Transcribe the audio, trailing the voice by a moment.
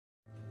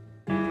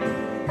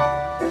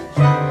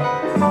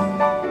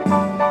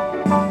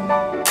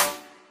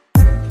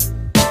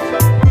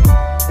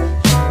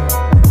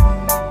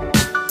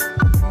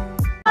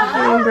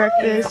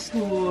this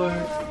for?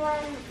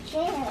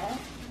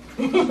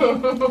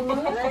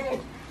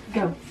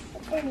 Go.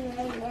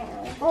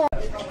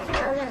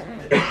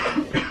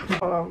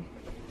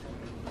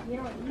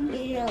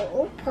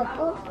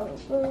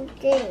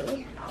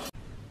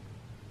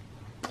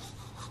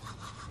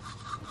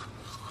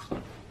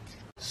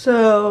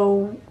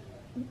 So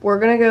we're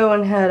gonna go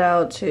and head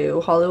out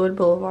to Hollywood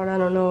Boulevard. I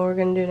don't know what we're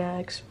gonna do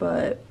next,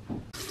 but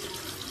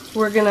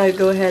we're gonna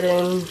go ahead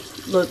and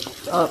look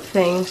up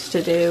things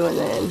to do, and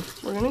then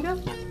we're gonna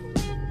go.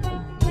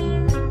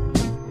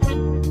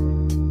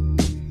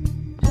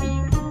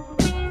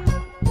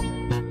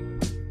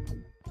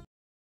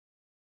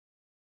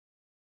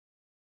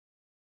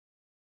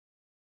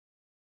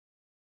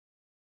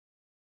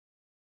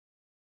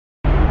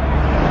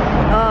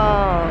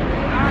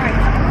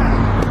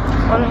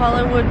 On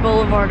Hollywood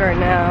Boulevard right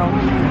now,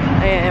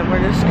 and we're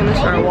just gonna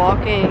start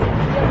walking.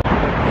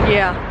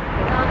 Yeah.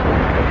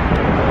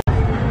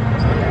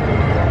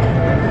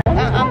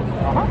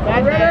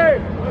 Ready?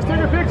 Let's take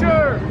a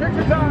picture.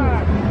 Picture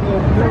time.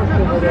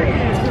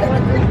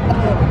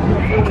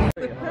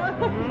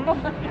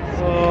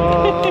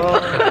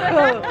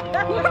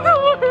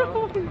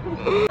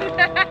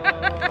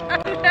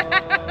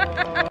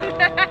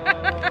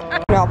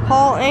 Now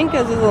Paul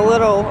Anka's is a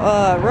little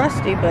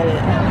rusty, but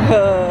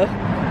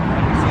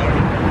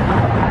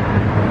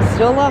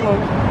still love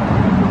him.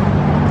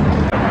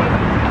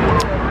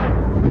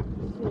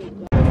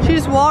 She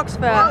just walks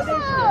fast.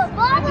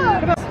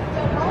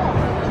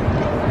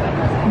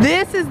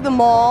 This is the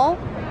mall.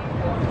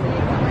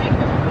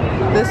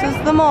 This is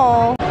the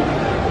mall.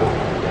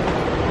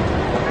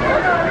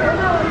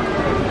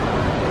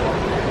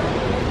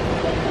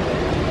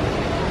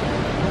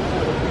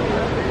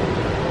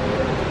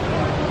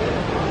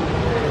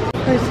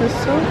 Is this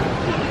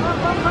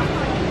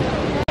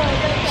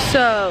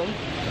so,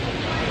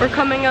 we're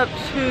coming up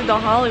to the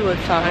Hollywood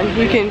sign.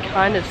 You can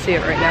kind of see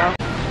it right now.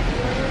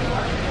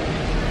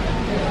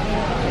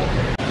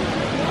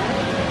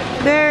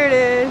 There it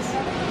is.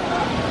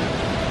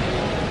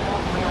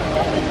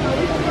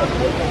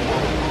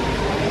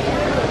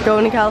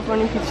 Going to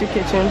California Pizza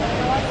Kitchen.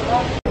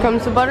 Here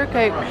comes the butter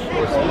cake.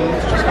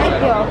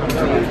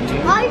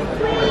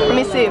 Let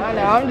me see.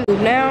 Now,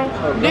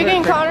 dig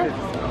in, Connor.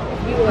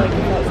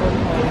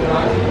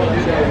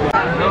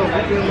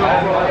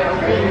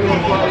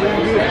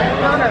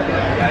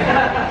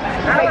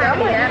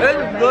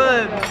 It's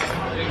good.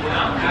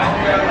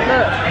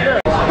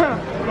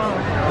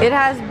 It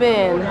has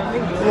been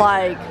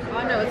like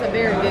it's a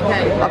very good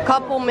cake. a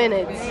couple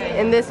minutes,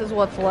 and this is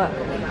what's left.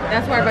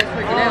 That's why everybody's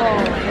freaking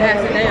out.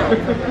 Pass it down.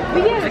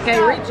 I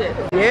can't reach it.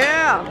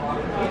 Yeah.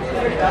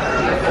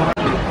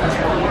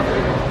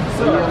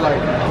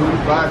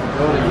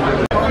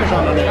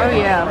 Oh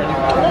yeah.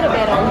 A little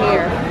bit on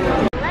here.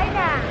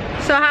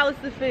 So how was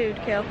the food,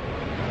 Kel?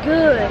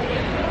 Good.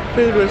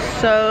 Food was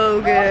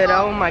so good.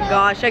 Oh my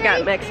gosh, I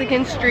got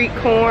Mexican street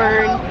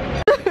corn.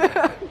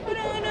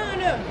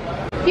 No.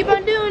 Keep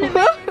on doing it,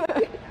 man.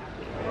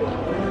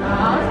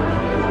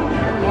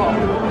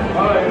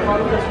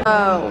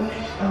 Oh,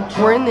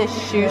 we're in this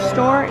shoe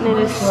store, and it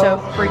is so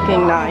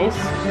freaking nice.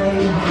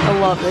 I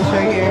love this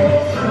right here.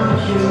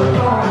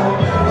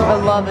 I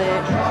love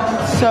it.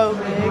 It's so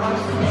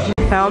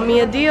big. Found me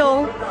a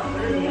deal.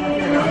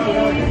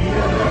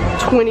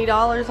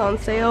 $20 on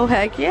sale.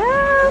 Heck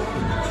yeah.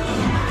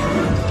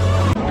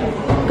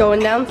 Going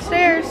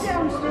downstairs.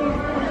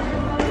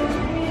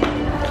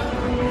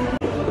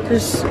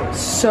 There's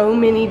so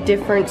many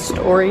different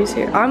stories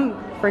here. I'm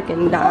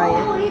freaking dying.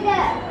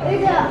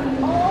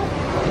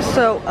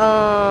 So,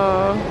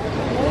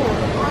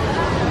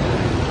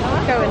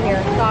 Go in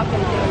here.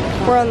 Talking.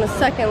 we're on the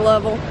second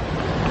level.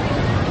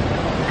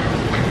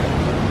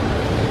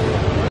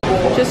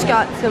 Just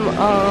got some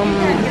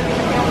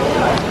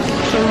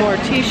more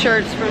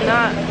t-shirts from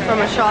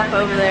a shop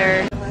over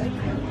there.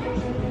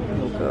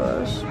 Oh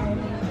gosh.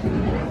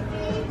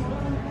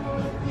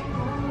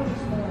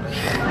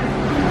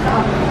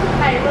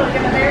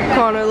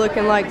 Connor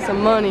looking like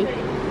some money.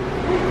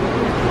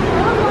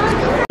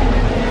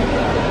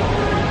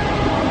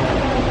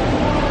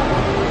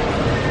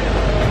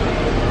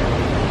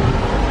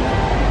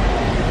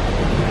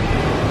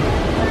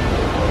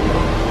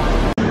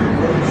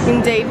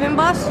 And Dave &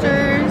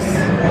 Buster's.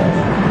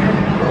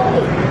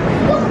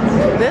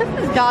 This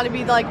has got to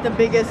be like the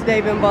biggest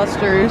Dave &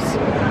 Buster's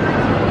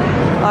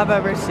I've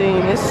ever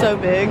seen. It's so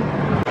big.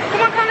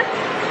 Come on, Connor.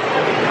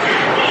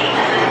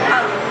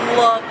 I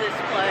love this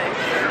place.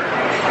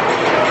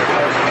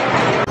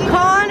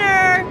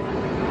 Connor!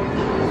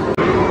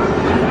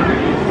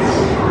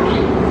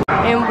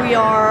 And we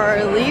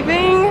are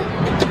leaving.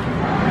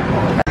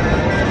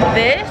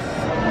 This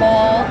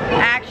mall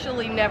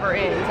actually never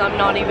ends. I'm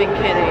not even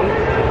kidding.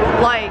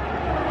 Like,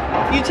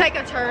 you take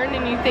a turn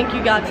and you think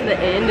you got to the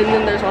end, and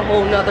then there's a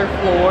whole nother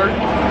floor.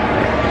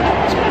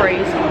 It's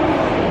crazy.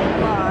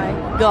 My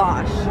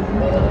gosh.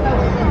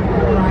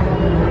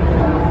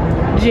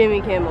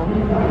 Jimmy Kimmel.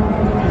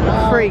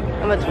 Freak.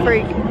 I'm a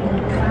freak.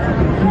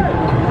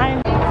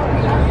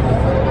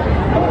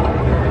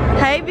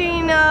 Hey,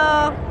 Vino.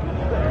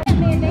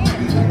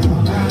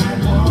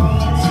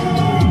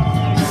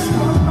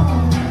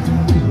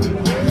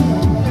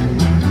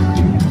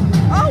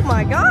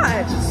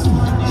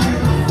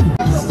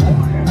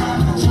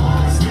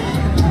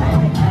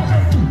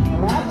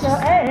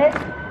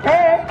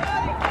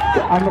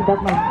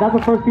 That's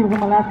the first people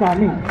from Alaska I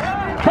meet.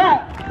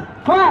 Clap!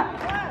 Clap!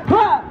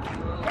 Clap!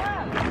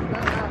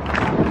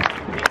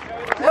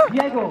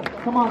 Diego,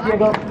 come on,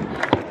 Diego.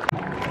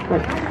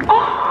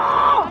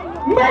 Oh!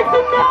 Make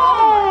some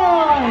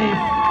noise!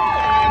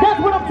 That's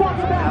what I'm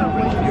talking about.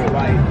 You're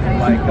right.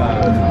 Like,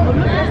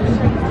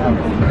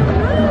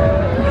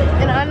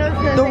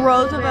 The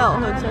Roosevelt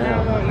Hotel.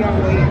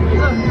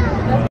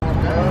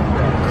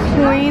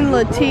 Queen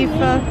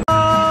Latifah.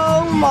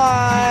 Oh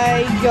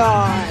my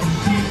gosh.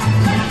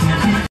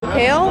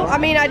 Hell, I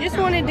mean, I just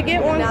wanted to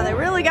get one. Now they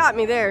really got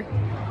me there.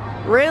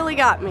 Really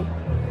got me.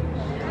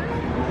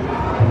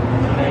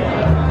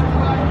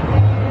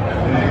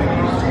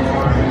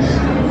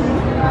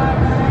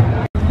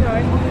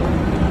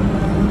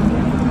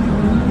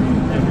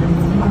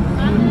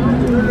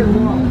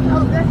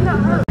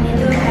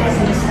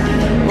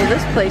 Well,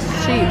 this place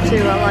is cheap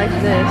too. I like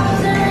this.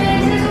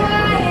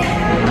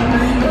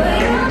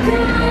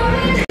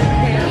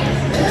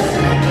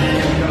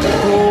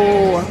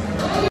 Oh,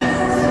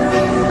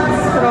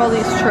 look at all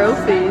these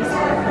trophies.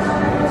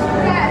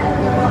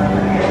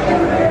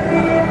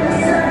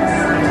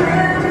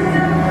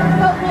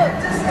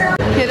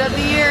 Kid of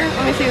the year.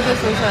 Let me see what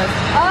this one says.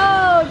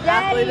 Oh,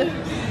 Daddy.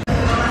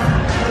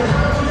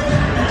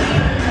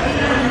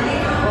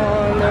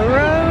 On the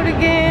road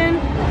again.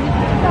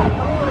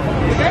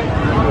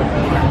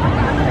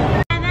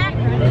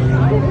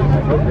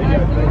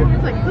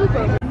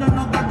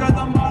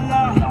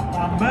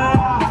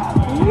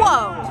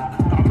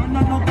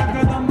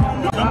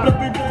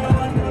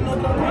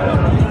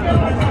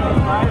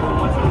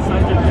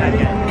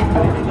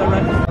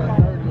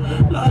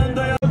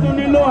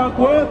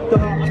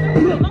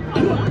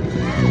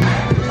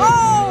 Whoa!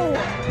 Oh!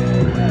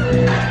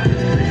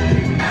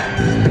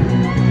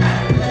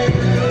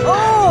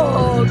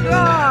 Oh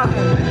God!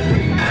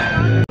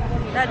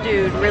 That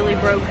dude really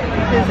broke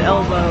his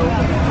elbow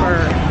for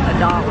 $1.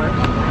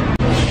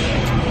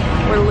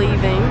 We're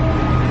leaving.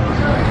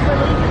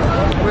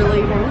 We're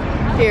leaving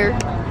here.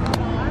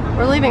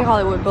 We're leaving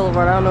Hollywood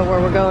Boulevard. I don't know where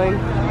we're going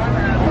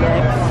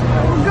next.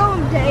 We're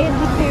going to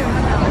Andy's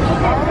parents' house.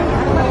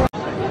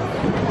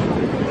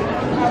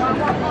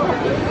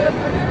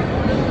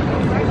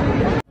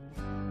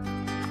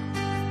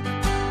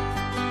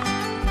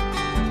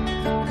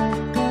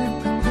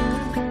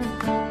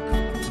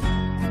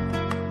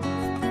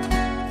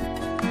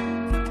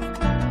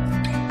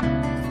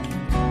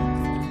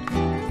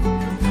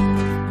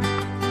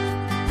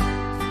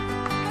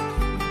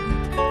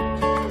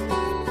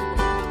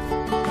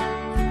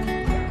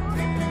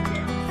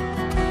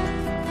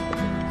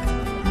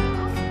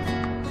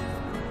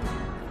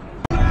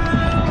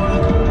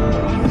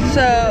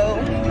 So,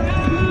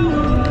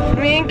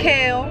 me and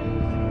Kale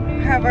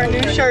have our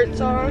new shirts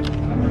on.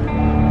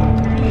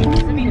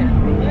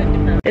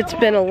 It's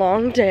been a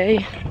long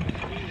day,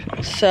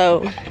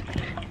 so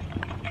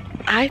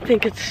I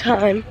think it's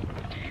time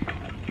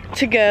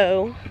to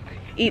go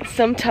eat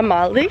some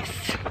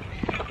tamales.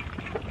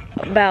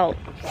 About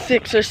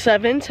 6 or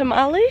 7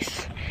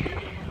 tamales.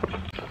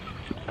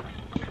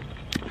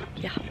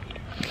 Yeah.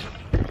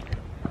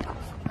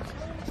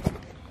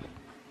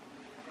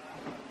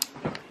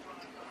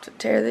 To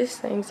tear these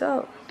things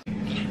up.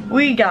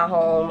 We got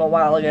home a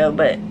while ago,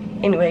 but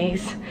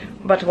anyways,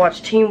 we're about to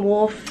watch Teen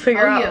Wolf.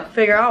 Figure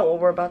out what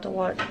we're about to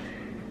watch.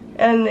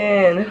 And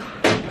then,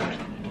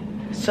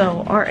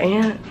 so our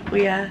aunt,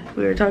 we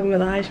were talking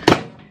about the ice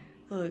cream.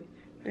 Look,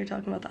 we were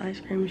talking about the ice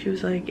cream. She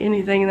was like,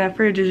 anything in that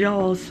fridge is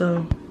y'all's,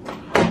 so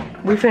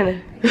we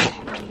finna,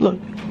 look.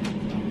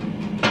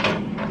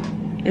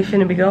 It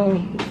finna be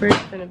gone. The fridge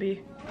finna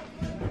be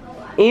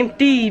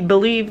empty,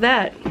 believe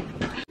that.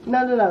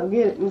 No,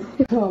 get it.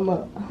 Come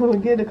up. I'm gonna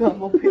get a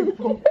couple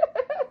people.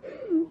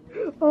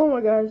 Oh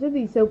my gosh, that'd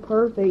be so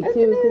perfect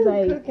too, cause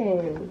like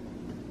cooking.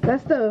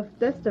 that stuff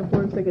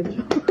works like a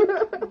charm.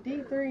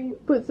 D3.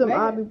 Put some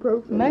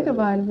ibuprofen. Mega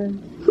vitamin.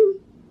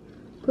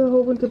 Put a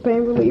whole bunch of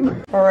pain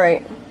reliever. All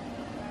right.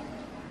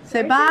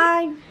 Say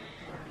bye.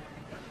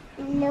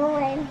 No,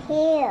 I'm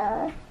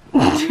here.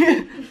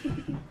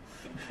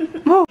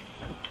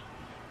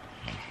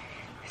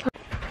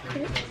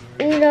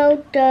 Uno,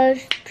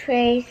 dos,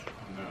 tres.